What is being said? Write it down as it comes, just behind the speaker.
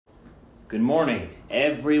Good morning,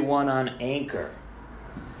 everyone on Anchor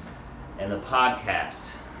and the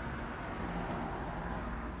podcast.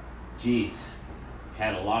 Geez,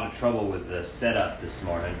 had a lot of trouble with the setup this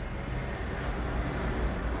morning.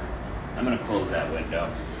 I'm going to close that window.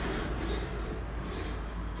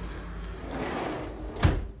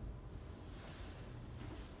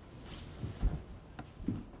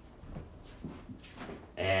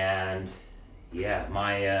 And yeah,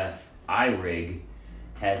 my iRig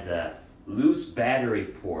has a loose battery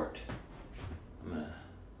port. I'm gonna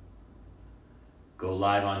go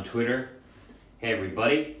live on Twitter. Hey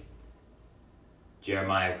everybody,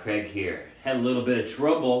 Jeremiah Craig here. Had a little bit of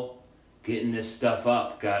trouble getting this stuff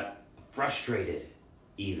up. Got frustrated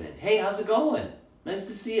even. Hey, how's it going? Nice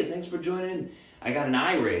to see you. Thanks for joining in. I got an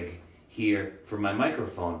iRig here for my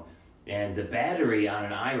microphone. And the battery on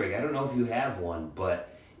an iRig, I don't know if you have one,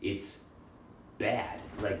 but it's bad.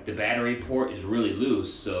 Like the battery port is really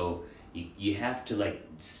loose, so you have to like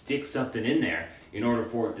stick something in there in order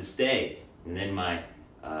for it to stay. And then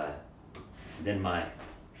my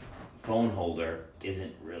phone holder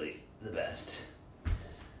isn't really the best.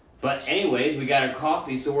 But anyways, we got our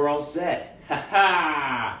coffee, so we're all set. Ha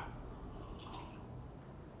ha!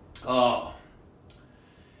 Oh,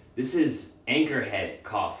 this is Anchorhead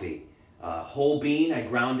coffee. Whole bean, I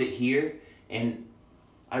ground it here, and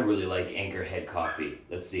I really like Anchorhead coffee.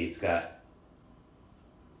 Let's see, it's got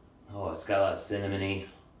a lot of cinnamony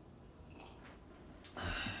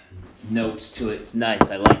notes to it. It's nice,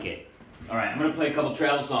 I like it. All right, I'm gonna play a couple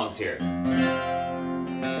travel songs here. We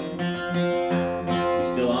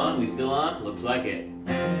still on? We still on? Looks like it.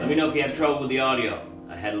 Let me know if you have trouble with the audio.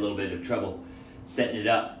 I had a little bit of trouble setting it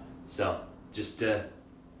up. So just if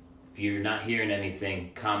you're not hearing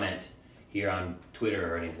anything, comment here on Twitter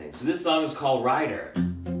or anything. So this song is called Rider.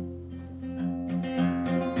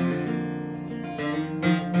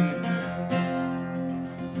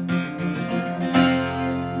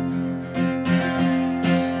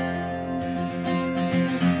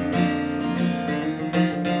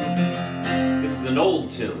 This is an old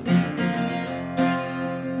tune.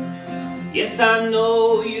 Yes, I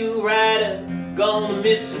know you, rider, gonna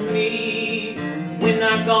miss me when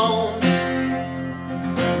I'm gone.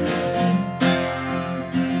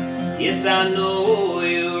 Yes, I know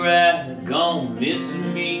you, rider, gonna miss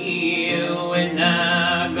me when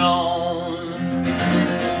I'm gone.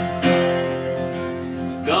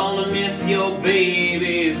 Gonna miss your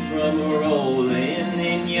baby from rolling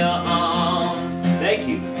in your arms. Thank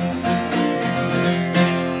you.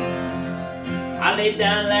 I laid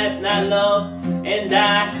down last night, love, and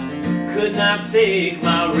I could not take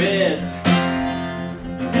my rest.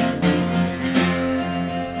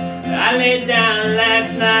 I laid down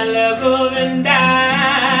last night, love, and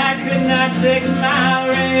I could not take my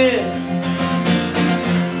rest.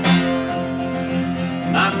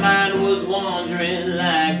 My mind was wandering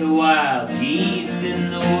like the wild geese in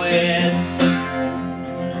the west.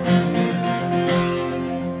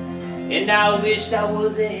 And I wished I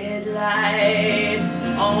was a headlight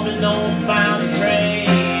on an northbound train.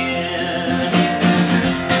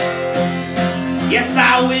 Yes,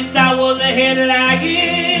 I wished I was a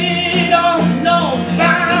headlight on an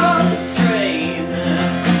northbound train.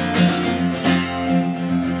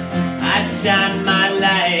 I'd shine my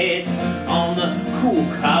light on the cool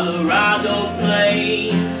Colorado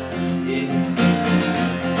plains. Yeah.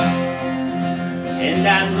 And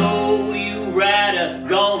I know you, rider,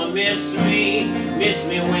 gonna miss me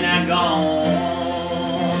when I'm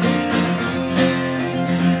gone.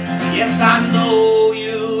 Yes, I know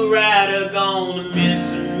you, rider, gonna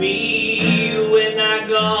miss me when I'm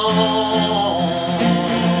gone.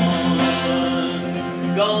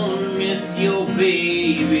 Gonna miss your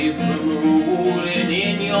baby from rolling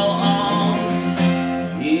in your arms.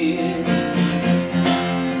 Yeah.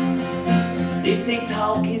 They say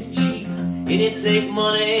talk is cheap and it take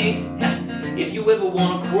money if you ever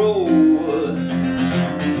wanna crow.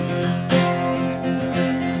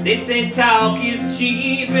 They say talk is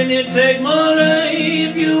cheap and it take money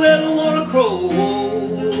if you ever wanna crow.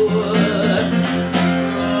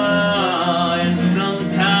 And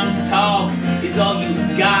sometimes talk is all you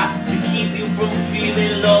got to keep you from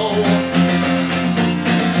feeling low.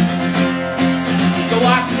 So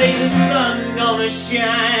I say the sun gonna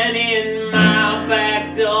shine in my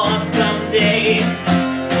back door someday.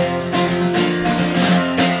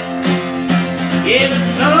 Yeah, the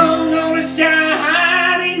sun gonna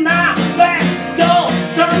shine in my back door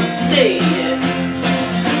someday.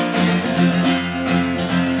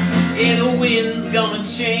 Yeah, the wind's gonna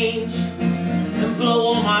change and blow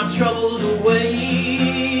all my troubles away.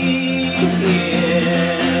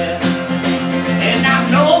 Yeah. And I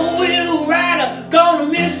know we'll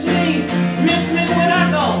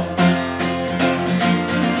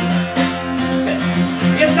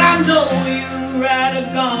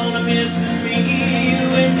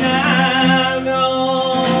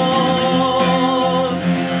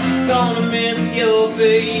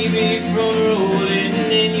baby from rolling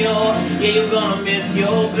in your, yeah, you're gonna miss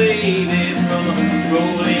your baby from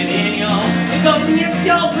rolling in your, you're gonna miss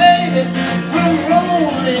your baby from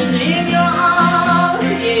rolling in your arms,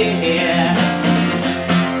 yeah.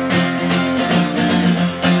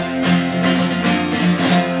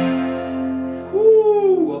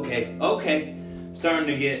 Whoo, okay, starting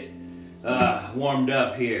to get warmed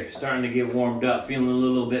up here, feeling a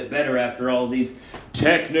little bit better after all these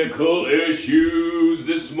technical issues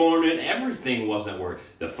this morning. Everything wasn't working.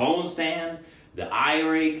 The phone stand, the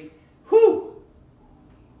iRig, whew.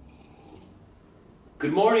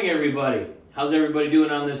 Good morning, everybody. How's everybody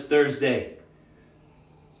doing on this Thursday?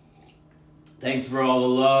 Thanks for all the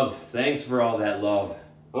love. Thanks for all that love.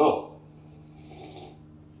 Oh.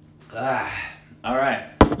 All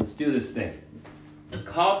right, let's do this thing.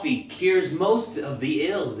 Coffee cures most of the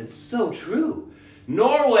ills. It's so true.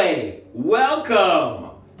 Norway,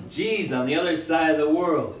 welcome. Geez, on the other side of the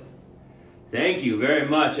world. Thank you very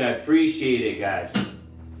much. I appreciate it, guys.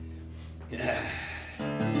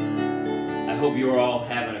 I hope you're all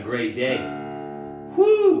having a great day.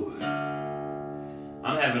 Whew.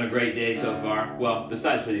 I'm having a great day so far. Well,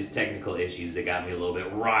 besides for these technical issues that got me a little bit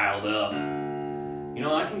riled up. You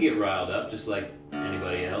know, I can get riled up just like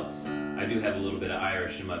anybody else. I do have a little bit of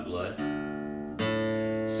Irish in my blood.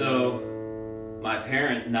 So, my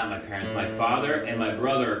father and my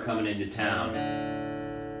brother are coming into town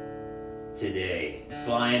today.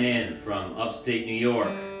 Flying in from upstate New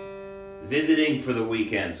York. Visiting for the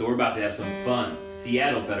weekend. So we're about to have some fun.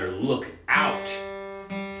 Seattle better look out.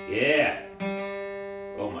 Yeah.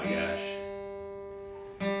 Oh my gosh.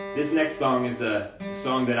 This next song is a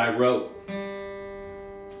song that I wrote.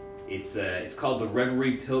 It's called The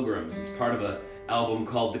Reverie Pilgrims. It's part of an album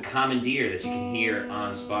called The Commandeer that you can hear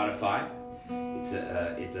on Spotify. It's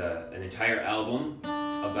an entire album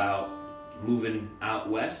about moving out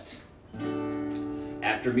west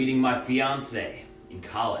after meeting my fiance in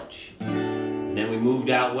college. And then we moved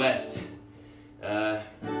out west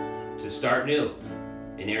to start new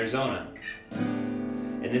in Arizona.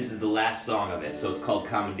 And this is the last song of it, so it's called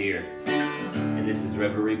Commandeer. And this is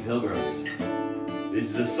Reverie Pilgrims. This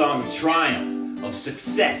is a song of triumph, of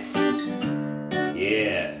success.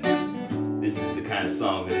 Yeah. This is the kind of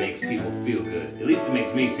song that makes people feel good. At least it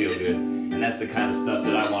makes me feel good. And that's the kind of stuff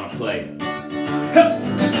that I want to play.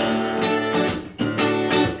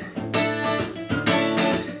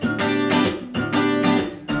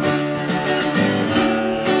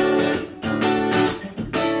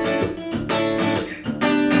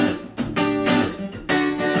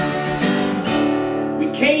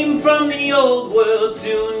 From the old world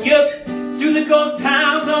tune, yep, through the ghost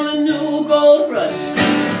towns on the new gold rush.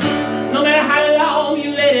 No matter how long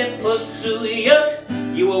you let it pursue you,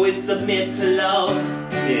 you always submit to love,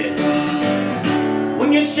 yeah.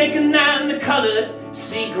 When you're shaking down the colored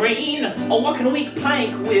sea green, or walking a weak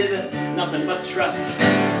plank with nothing but trust,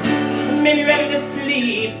 maybe ready to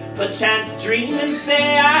sleep, perchance dream and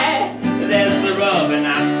say, there's the rub, and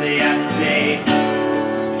I say,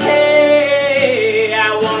 hey,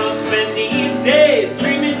 I wanna spend these days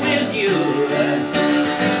dreaming with you.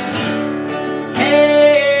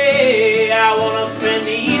 Hey, I wanna spend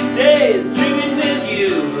these days dreaming with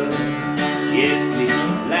you. Yes, we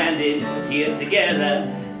landed here together,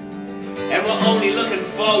 and we're only looking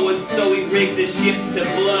forward, so we rigged the ship to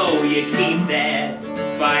blow. You keep that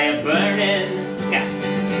fire burning, yeah.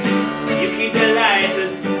 You keep the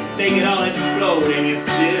lighters, make it all explode, and you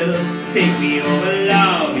still take me over,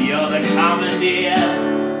 love. You're the commandeer.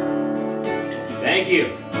 Thank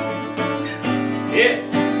you. Yeah.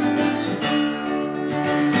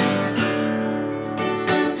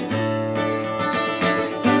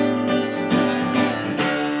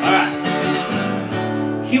 Alright.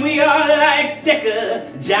 Here we are like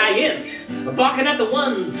Decker giants, barking at the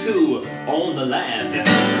ones who own the land.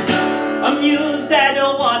 Amused at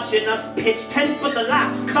watching us pitch tent, but the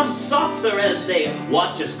laughs come softer as they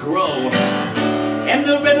watch us grow. And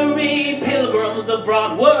the reverie pilgrims of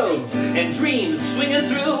broad worlds and dreams swinging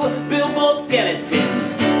through billboard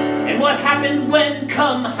skeletons. And what happens when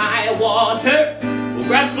come high water? We'll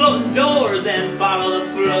grab floating doors and follow the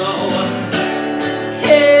flow.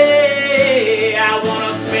 Hey, I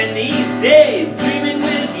wanna spend these days dreaming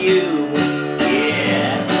with you.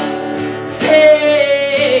 Yeah.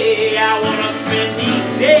 Hey, I wanna spend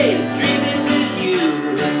these days dreaming with you.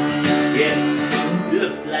 Yes,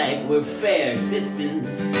 looks like we're fair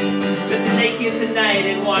distance. Let's stay here tonight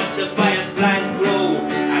and watch the fireflies grow.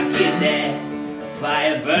 I get that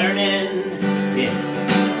fire burning. Yeah.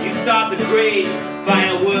 You start the great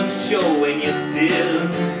fireworks show and you still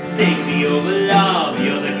take me over, love.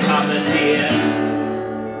 You're the commandeer.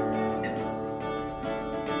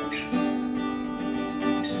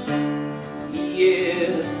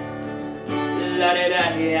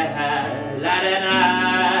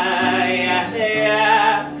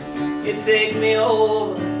 You take me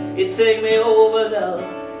over, love.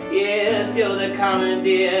 Yes, you're the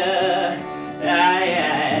commandeer.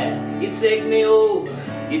 You take me over,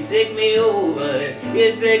 you take me over,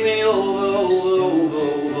 you take me over,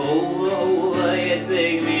 you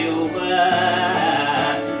take me over.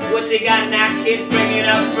 What you got now, kid? Bring it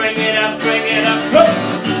up, bring it up, bring it up.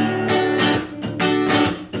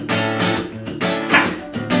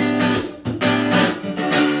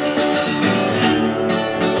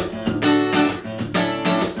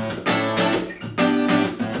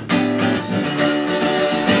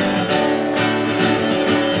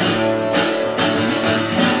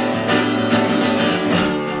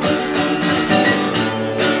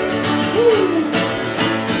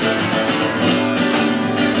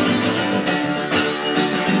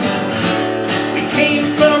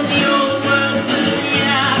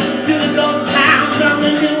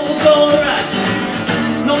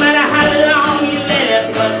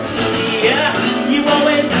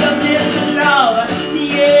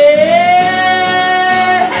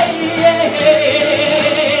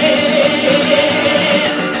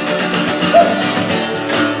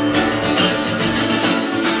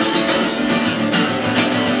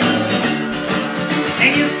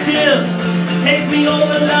 Take me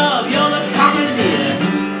over, love, you're the commandeer.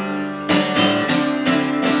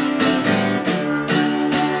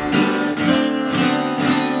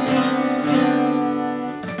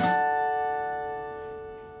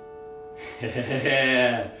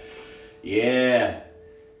 Yeah.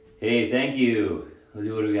 Hey, thank you. What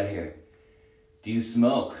do we got here? Do you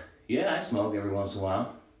smoke? Yeah, I smoke every once in a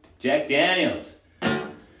while. Jack Daniels.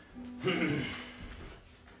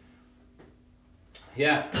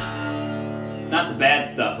 Yeah. Not the bad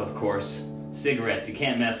stuff, of course. Cigarettes, you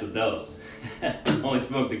can't mess with those. Only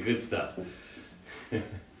smoke the good stuff.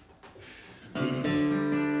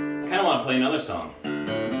 Kind of want to play another song.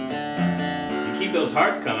 You keep those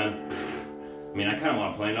hearts coming. I mean, I kind of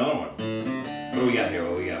want to play another one. What do we got here?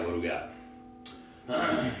 What do we got?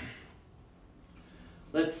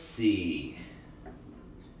 Let's see.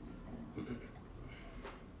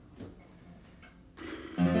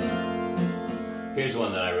 Here's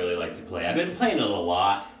one that I really like to play. I've been playing it a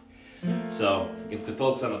lot. So if the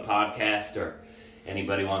folks on the podcast or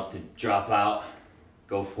anybody wants to drop out,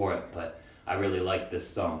 go for it. But I really like this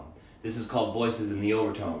song. This is called Voices in the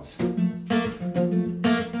Overtones. I'm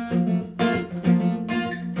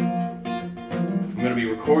going to be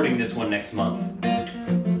recording this one next month.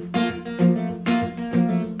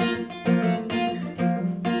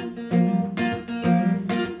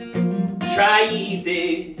 Try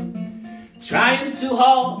easy. Trying too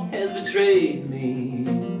hard has betrayed me.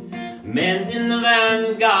 Men in the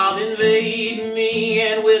vanguard invade me,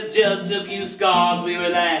 and with just a few scars we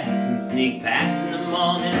relax and sneak past in the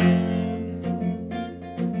morning.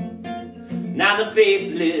 Now the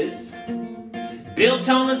faithless, built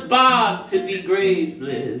on this bog to be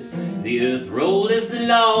graceless, the earth rolleth the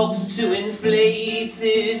logs to inflate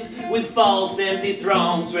it. With false empty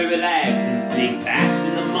throngs we relax and sneak past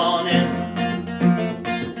in the morning.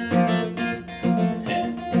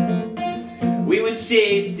 We were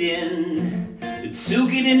chased in, to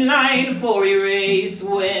get in line for a race,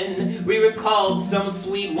 when we recalled some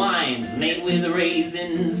sweet wines made with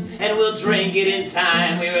raisins, and we'll drink it in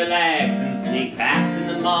time. We relax and sneak past in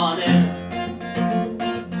the morning.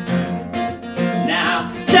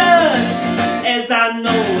 Now, just as I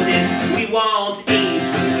noticed, we won't age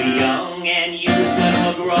when we're young and youth when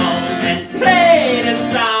we're grown, and played a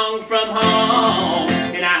song from home,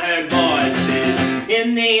 and I heard voices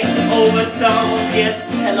in the overtones. Yes,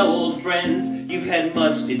 hello old friends, you've had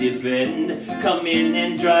much to defend. Come in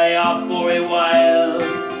and dry off for a while.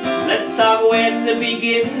 Let's talk where to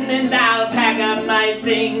begin, and I'll pack up my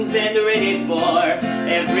things and ready for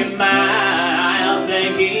every mile.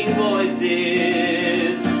 Thanking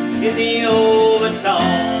voices in the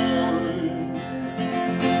overtones.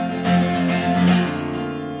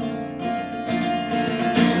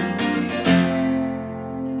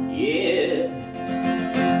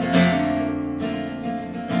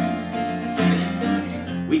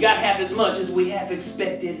 We got half as much as we half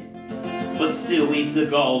expected, but still we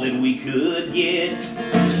took all that we could get.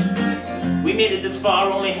 We made it this far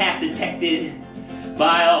only half detected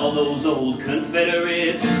by all those old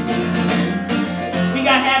Confederates. We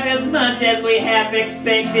got half as much as we half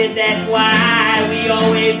expected, that's why we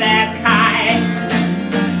always ask high.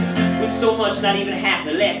 With so much not even half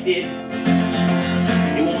elected,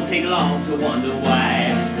 it won't take long to wonder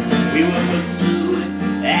why. We were pursued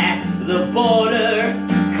at the border,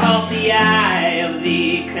 caught the eye of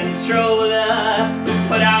the controller, who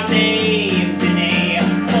put our names in a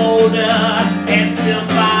folder and still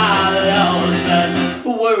follow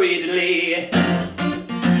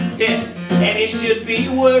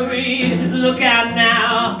worried, look out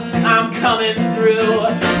now, I'm coming through.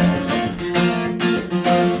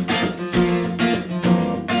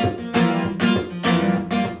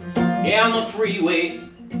 Yeah, on the freeway,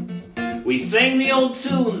 we sang the old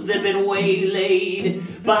tunes that'd been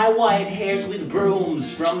waylaid by white hairs with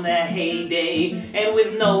brooms from their heyday. And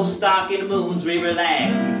with no stocking moons, we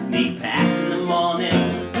relax and sneak past in the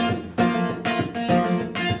morning.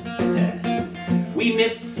 We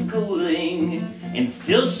missed schooling and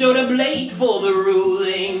still showed up late for the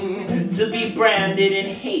ruling, to be branded in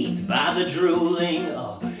hate by the drooling.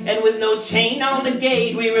 Oh, and with no chain on the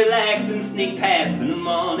gate, we relax and sneak past in the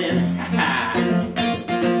morning.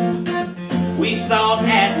 We thought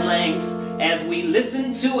at lengths as we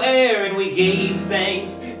listened to air, and we gave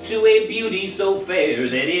thanks to a beauty so fair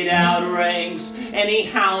that it outranks any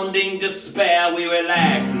hounding despair. We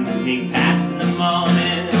relax and sneak past in the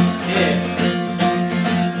morning. Yeah.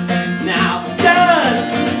 Now,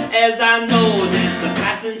 just as I noticed the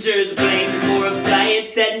passengers blamed for a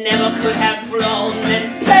flight that never could have flown,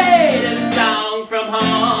 then played a song from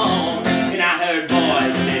home, and I heard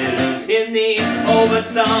voices in the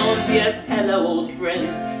overtones. Yes, hello old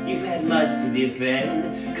friends, you've had much to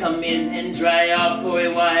defend. Come in and dry off for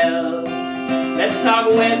a while. Let's talk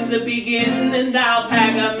where to begin, and I'll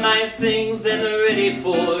pack up my things and ready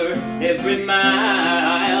for every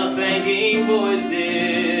mile. Thanking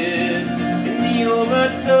voices in the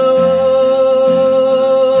overtones.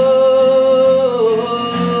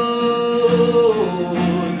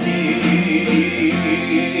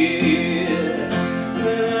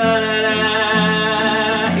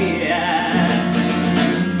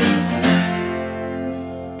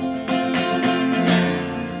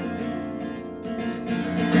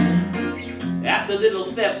 After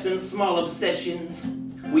little thefts and small obsessions,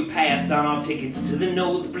 we passed on our tickets to the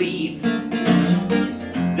nosebleeds.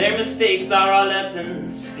 Their mistakes are our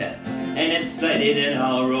lessons, and it's cited in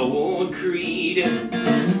our own creed.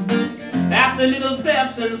 After little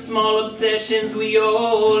thefts and small obsessions, we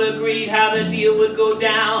all agreed how the deal would go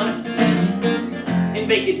down. In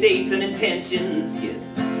vacant dates and intentions,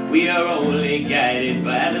 yes, we are only guided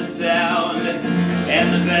by the sound.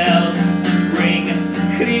 And the bells ring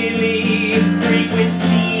clearly,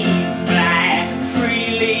 frequencies fly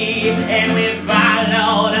freely, and we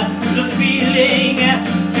followed the feeling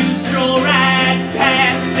to stroll right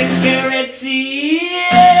past security.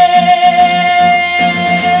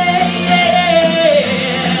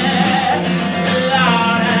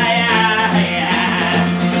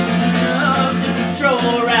 Oh, just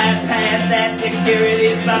stroll right past that security,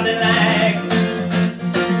 something like,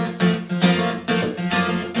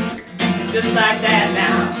 just like that now.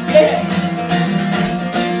 Yeah.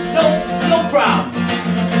 No problem.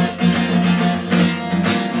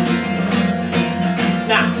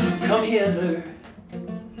 Now, come hither.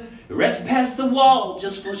 Rest past the wall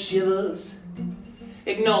just for shivers.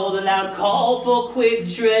 Ignore the loud call for quick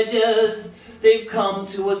treasures. They've come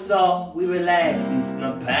to us all. We relax and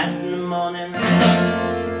snuck past in the morning.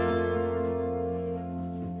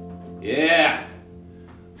 Yeah.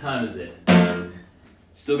 What time is it?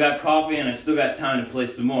 Still got coffee and I still got time to play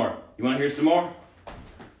some more. You want to hear some more?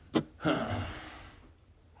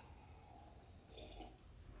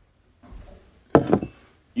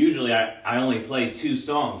 Usually I only play 2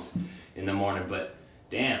 songs in the morning, but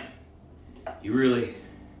damn, you really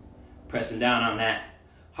pressing down on that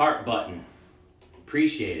heart button.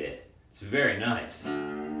 Appreciate it. It's very nice.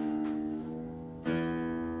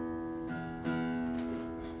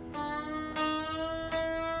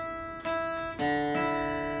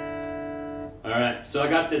 Alright, so I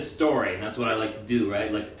got this story, and that's what I like to do, right?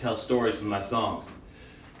 I like to tell stories with my songs.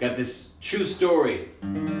 Got this true story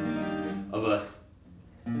of a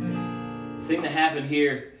thing that happened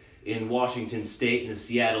here in Washington State, in the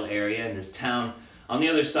Seattle area, in this town on the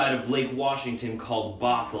other side of Lake Washington called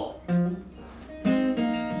Bothell.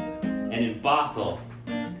 And in Bothell,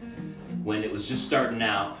 when it was just starting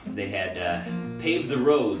out, they had paved the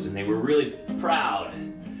roads, and they were really proud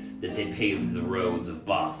that they paved the roads of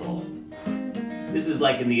Bothell. This is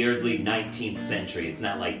like in the early 19th century. It's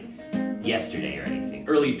not like yesterday or anything.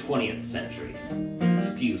 Early 20th century.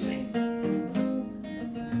 Excuse me.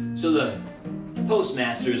 So the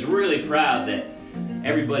postmaster is really proud that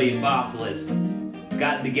everybody in Bothell has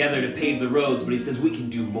gotten together to pave the roads, but he says we can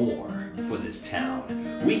do more for this town.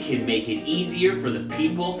 We can make it easier for the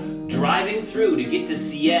people driving through to get to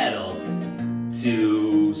Seattle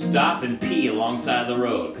to stop and pee alongside the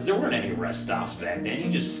road, because there weren't any rest stops back then. You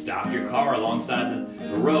just stopped your car alongside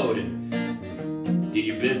the road and did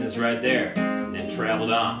your business right there and then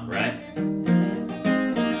traveled on, right?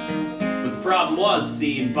 But the problem was,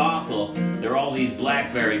 see, in Bothell, there are all these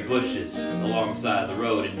blackberry bushes alongside the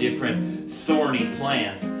road and different thorny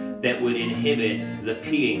plants that would inhibit the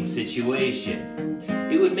peeing situation.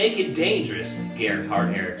 It would make it dangerous,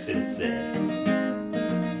 Gerhard Eriksson said.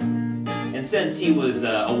 And since he was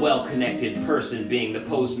a well-connected person, being the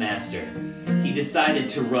postmaster, he decided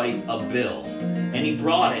to write a bill, and he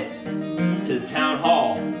brought it to the town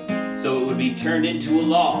hall so it would be turned into a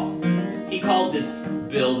law. He called this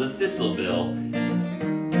bill the Thistle Bill,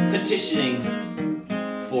 petitioning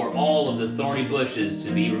for all of the thorny bushes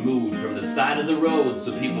to be removed from the side of the road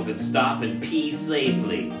so people could stop and pee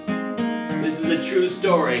safely. This is a true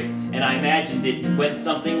story, and I imagined it went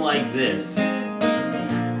something like this.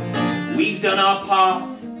 We've done our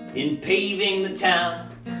part in paving the town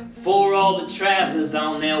for all the travelers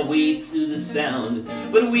on their way to the sound.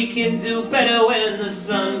 But we can do better when the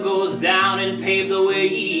sun goes down and pave the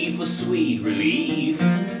way for sweet relief.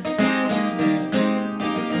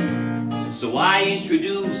 So I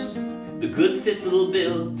introduce the good Thistle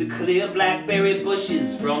Bill to clear blackberry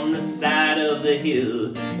bushes from the side of the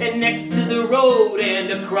hill, and next to the road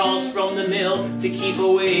and across from the mill to keep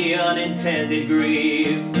away unintended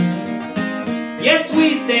grief. Yes,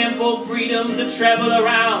 we stand for freedom to travel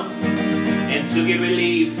around and to get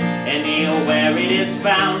relief anywhere it is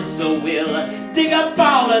found. So we'll dig up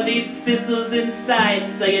all of these thistles inside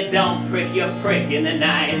so you don't prick your prick in the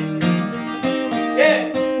night.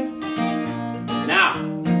 Yeah. Now,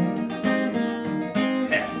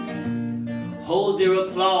 hold your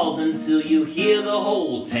applause until you hear the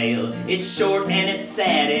whole tale. It's short and it's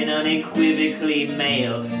sad and unequivocally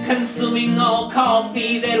male. Consuming all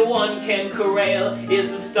coffee that one can corral is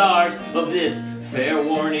the start of this fair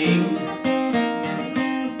warning.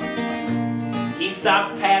 He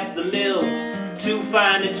stopped past the mill to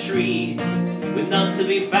find a tree with none to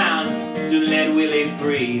be found, soon led Willie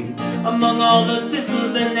free among all the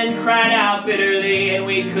thistles, and then cried out bitterly, and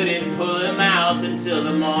we couldn't pull him out until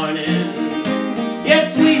the morning.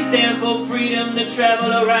 Yes, we stand for freedom to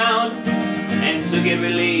travel around and to get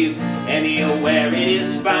relief anywhere it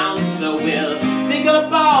is found. So we'll dig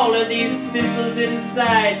up all of these thistles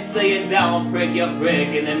inside so you don't prick your prick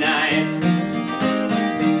in the night.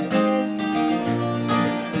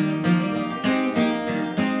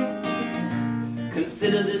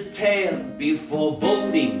 Consider this tale before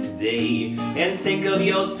voting today, and think of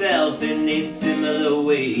yourself in a similar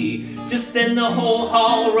way. Just then the whole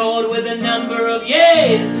hall roared with a number of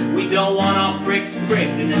yays. We don't want our pricks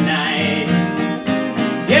pricked in the night.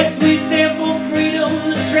 Yes, we stand for freedom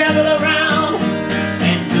to travel around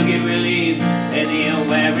and to get relief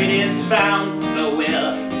anywhere it is found. So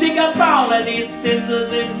we'll dig up all of these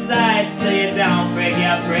thistles inside so you don't prick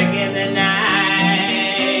your prick in the night.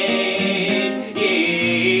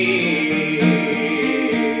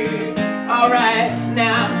 Alright,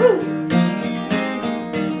 now, whoo.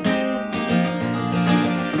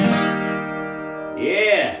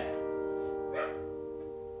 Yeah.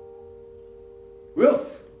 Roof.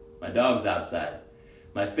 My dog's outside.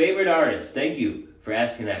 My favorite artist. Thank you for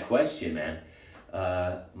asking that question, man.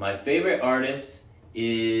 My favorite artist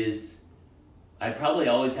is, I probably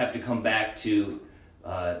always have to come back to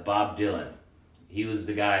Bob Dylan. He was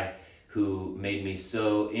the guy who made me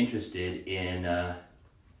so interested in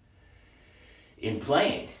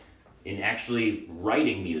playing, in actually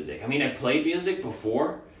writing music. I mean, I played music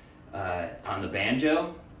before on the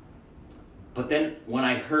banjo, but then when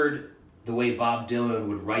I heard the way Bob Dylan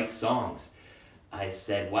would write songs, I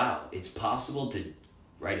said, wow, it's possible to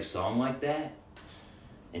write a song like that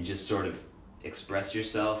and just sort of express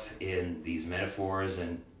yourself in these metaphors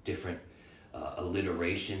and different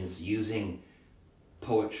alliterations using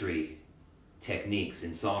poetry techniques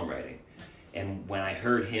in songwriting. And when I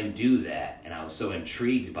heard him do that, and I was so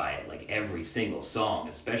intrigued by it, like every single song,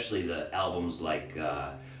 especially the albums like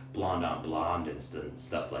Blonde on Blonde and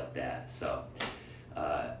stuff like that. So,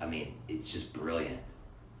 I mean, it's just brilliant.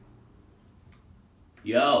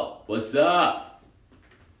 Yo, what's up?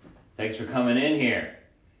 Thanks for coming in here.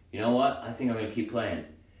 You know what? I think I'm going to keep playing.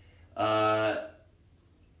 I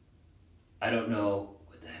don't know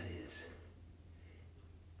what that is.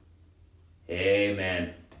 Hey,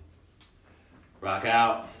 man. Rock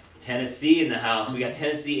out. Tennessee in the house. We got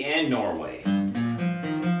Tennessee and Norway.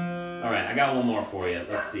 All right, I got one more for you.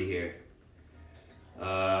 Let's see here.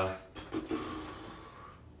 I'm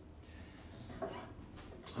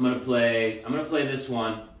gonna play this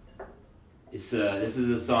one. This is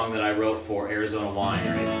a song that I wrote for Arizona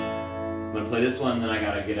Wineries. I'm gonna play this one, and then I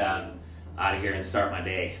gotta get out of here and start my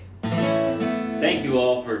day. Thank you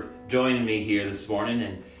all for joining me here this morning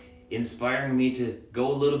and inspiring me to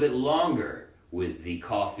go a little bit longer with the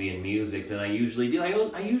coffee and music than I usually do.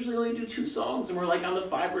 I usually only do 2 songs, and we're like on the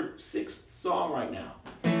 5th or 6th song right now.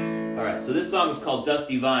 All right, so this song is called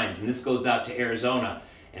Dusty Vines, and this goes out to Arizona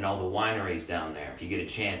and all the wineries down there. If you get a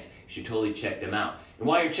chance, you should totally check them out. And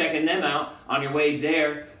while you're checking them out, on your way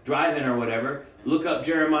there, driving or whatever, look up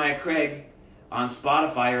Jeremiah Craig on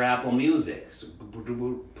Spotify or Apple Music. So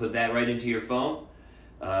put that right into your phone,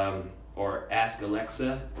 or ask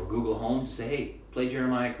Alexa or Google Home to say, hey, play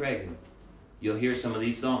Jeremiah Craig. You'll hear some of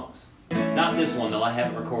these songs. Not this one, though. I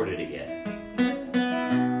haven't recorded it yet.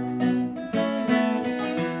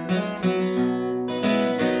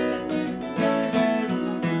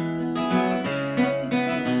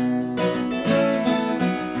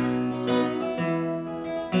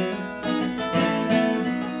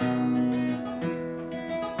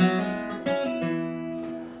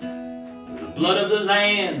 The blood of the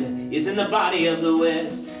land is in the body of the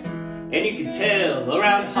West, and you can tell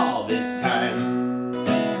around harvest time.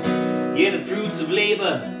 Yeah, the fruits of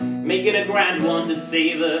labor make it a grand one to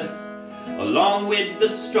savor, along with the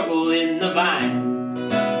struggle in the vine.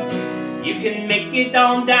 You can make it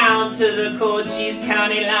on down to the Cochise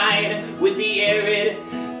County line with the arid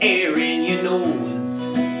air in your nose.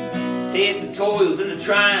 Taste the toils and the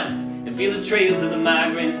triumphs and feel the trails of the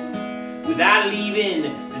migrants without leaving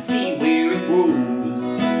to see where it grows.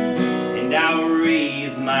 And I'll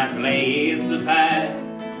raise my glass up high,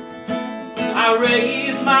 I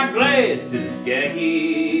raise my glass to the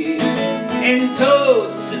sky and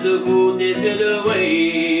toast to the whole desert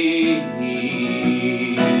away.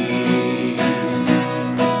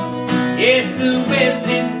 Yes, the west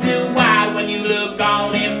is still wide when you look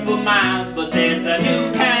on it for miles, but there's a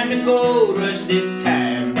new kind of gold rush this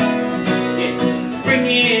time. Yeah, bring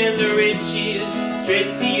in the riches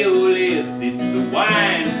straight to your lips. It's the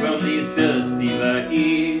wine from these dusty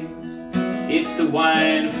vines. It's the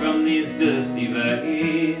wine from these dusty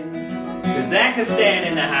vines. Kazakhstan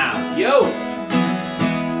in the house, yo!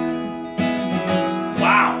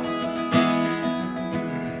 Wow!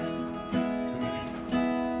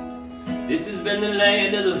 This has been the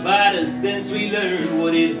land of the fighters since we learned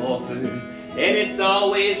what it offered, and it's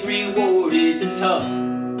always rewarded the tough.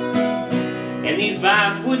 And these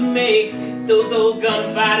vines would make those old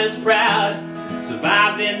gunfighters proud,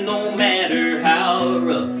 surviving no matter how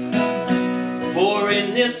rough. For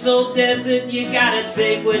in this old desert you gotta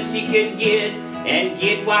take what you can get, and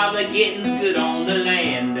get while the getting's good on the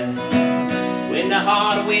land. When the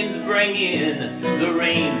hard winds bring in the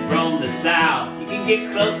rain from the south, you can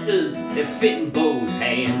get clusters that fit in both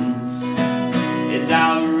hands. And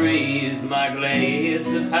I'll raise my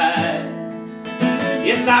glass up high,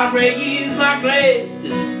 yes, I'll raise my glass to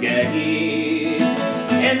the sky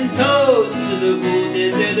and toast to the whole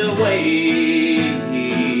desert away.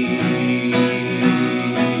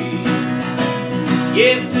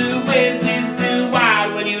 Yes, the west is still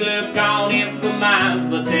wide when you look on it for miles,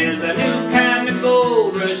 but there's a new kind of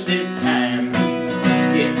gold rush this time.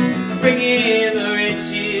 Yeah, bring in the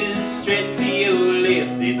riches straight to your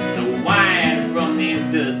lips. It's the wine from these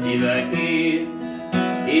dusty vines.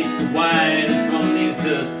 It's the wine from these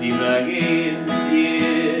dusty vines, yeah.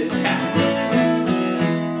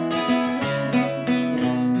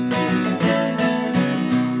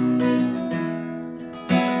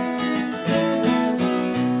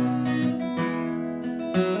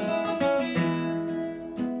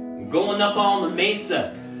 Going up on the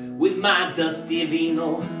mesa with my dusty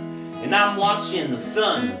vino, and I'm watching the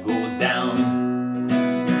sun go down.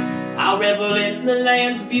 I'll revel in the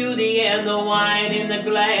land's beauty and the wine in the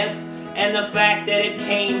glass, and the fact that it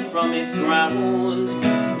came from its ground.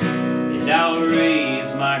 And I'll raise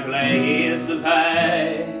my glass up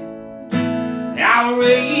high, I'll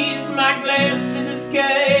raise my glass to the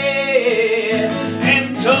sky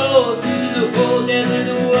and toast to the whole desert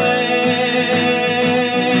away.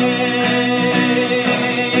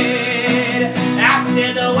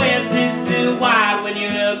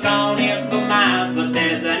 But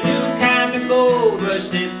there's a new kind of gold rush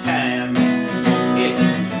this time. Yeah,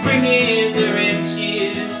 bring in the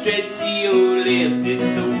riches straight to your lips. It's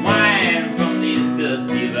the wine from these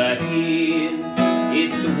dusty vines.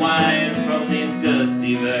 It's the wine from these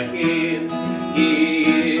dusty vines,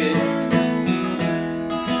 yeah.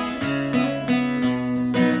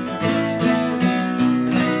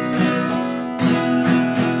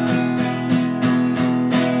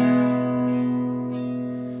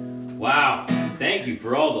 Wow. Thank you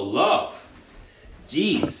for all the love.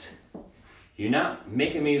 Jeez, you're not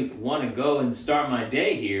making me want to go and start my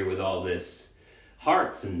day here with all this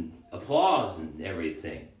hearts and applause and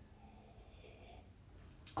everything.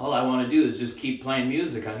 All I want to do is just keep playing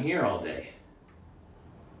music on here all day.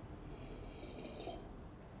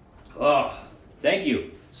 Oh, thank you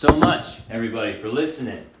so much, everybody, for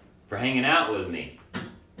listening, for hanging out with me.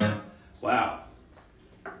 Wow.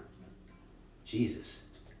 Jesus.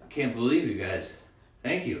 I can't believe you guys.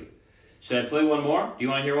 Thank you. Should I play one more? Do you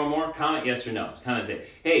want to hear one more? Comment yes or no. Comment say,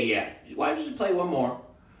 hey, yeah, why don't you just play one more?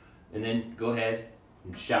 And then go ahead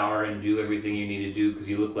and shower and do everything you need to do because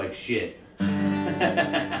you look like shit.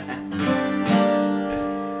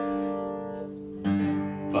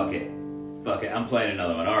 Fuck it. Fuck it. I'm playing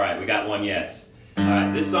another one. Alright, we got one yes.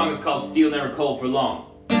 Alright, this song is called Steel Never Cold for Long.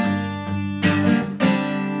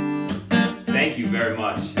 Thank you very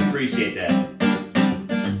much. Appreciate that.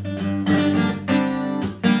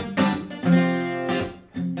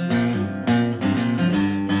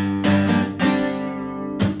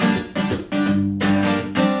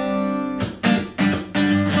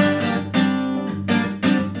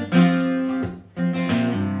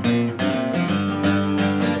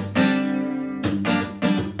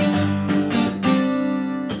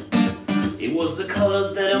 It was the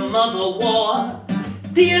colors that her mother wore,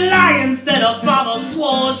 the alliance that her father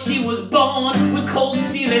swore. She was born with cold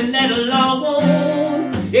steel and that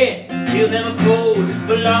alone. Yeah, she'll never cold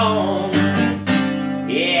for long.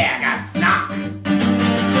 Yeah, I got snot.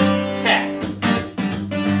 Ha.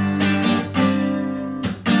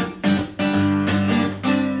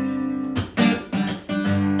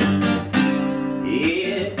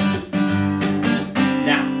 Yeah.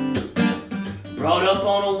 Now, brought up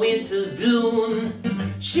on a winter's dune,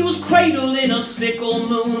 she was cradled in a sickle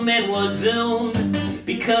moon. Men were doomed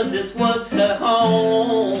because this was her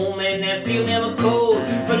home, and that steel never cold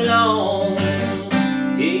for long.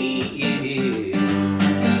 Yeah, yeah.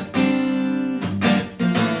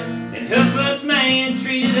 And her first man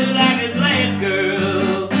treated her like his last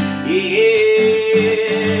girl. Yeah.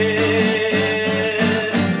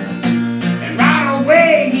 And right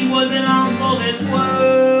away he wasn't long for this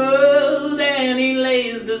world, and he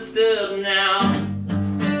lays disturbed now.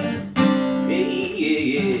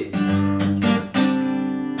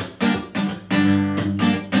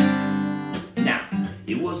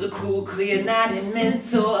 A cool, clear night and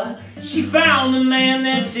mentor. She found the man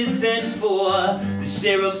that she sent for. The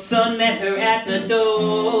sheriff's son met her at the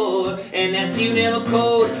door, and that steel never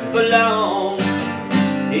cold for long.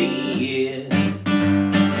 Hey, yeah.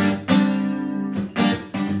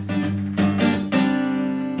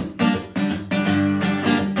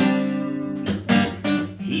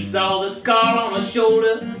 He saw the scar on her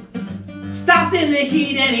shoulder, stopped in the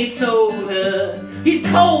heat, and he told her he's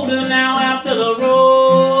colder now after the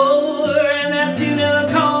roar, and that's still never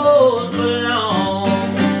cold for long.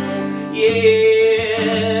 Yeah.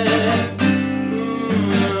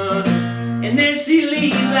 And then she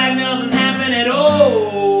leaves like nothing happened at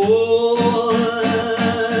all.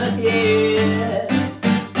 Yeah.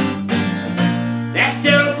 That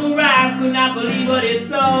sheriff arrived, could not believe what he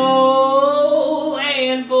saw,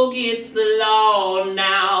 and forgets the law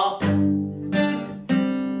now.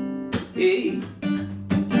 Hey.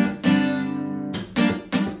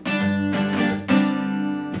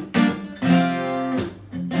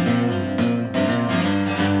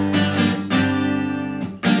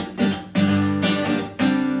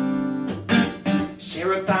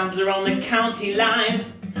 Sheriff finds her on the county line.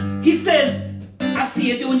 He says, I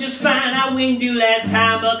see you doing just fine. I winged you last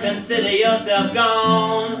time, but consider yourself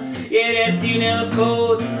gone. Yeah, that steel never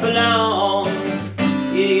cold for long.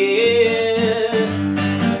 Yeah.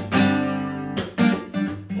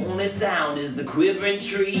 Only sound is the quivering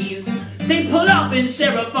trees. They pull up and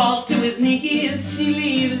Sheriff falls to his knees. She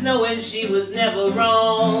leaves knowing she was never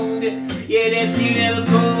wronged. Yeah, that steel never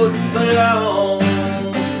cold for long.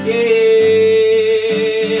 Yeah.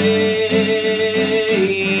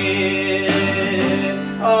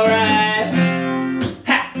 Alright.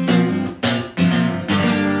 Ha!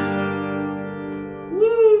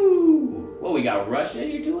 Woo! Well, we got Rush in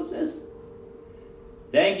here too, what's this?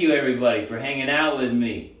 Thank you, everybody, for hanging out with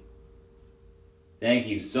me. Thank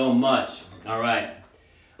you so much. Alright.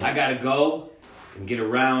 I gotta go and get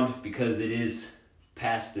around because it is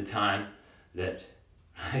past the time that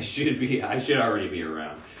I should already be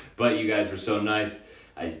around. But you guys were so nice.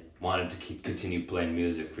 I wanted to continue playing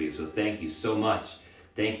music for you. So thank you so much.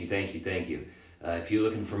 Thank you, thank you, thank you. If you're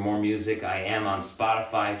looking for more music, I am on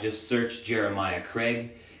Spotify. Just search Jeremiah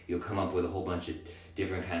Craig. You'll come up with a whole bunch of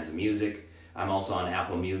different kinds of music. I'm also on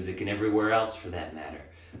Apple Music and everywhere else for that matter.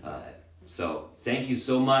 So thank you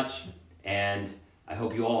so much, and I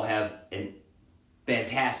hope you all have a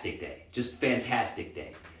fantastic day. Just fantastic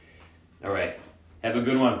day. All right. Have a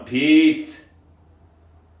good one. Peace.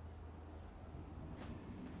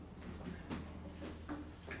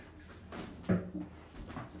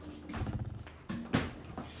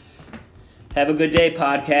 Have a good day,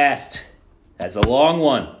 podcast. That's a long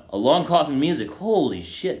one. A long coffin music. Holy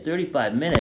shit, 35 minutes.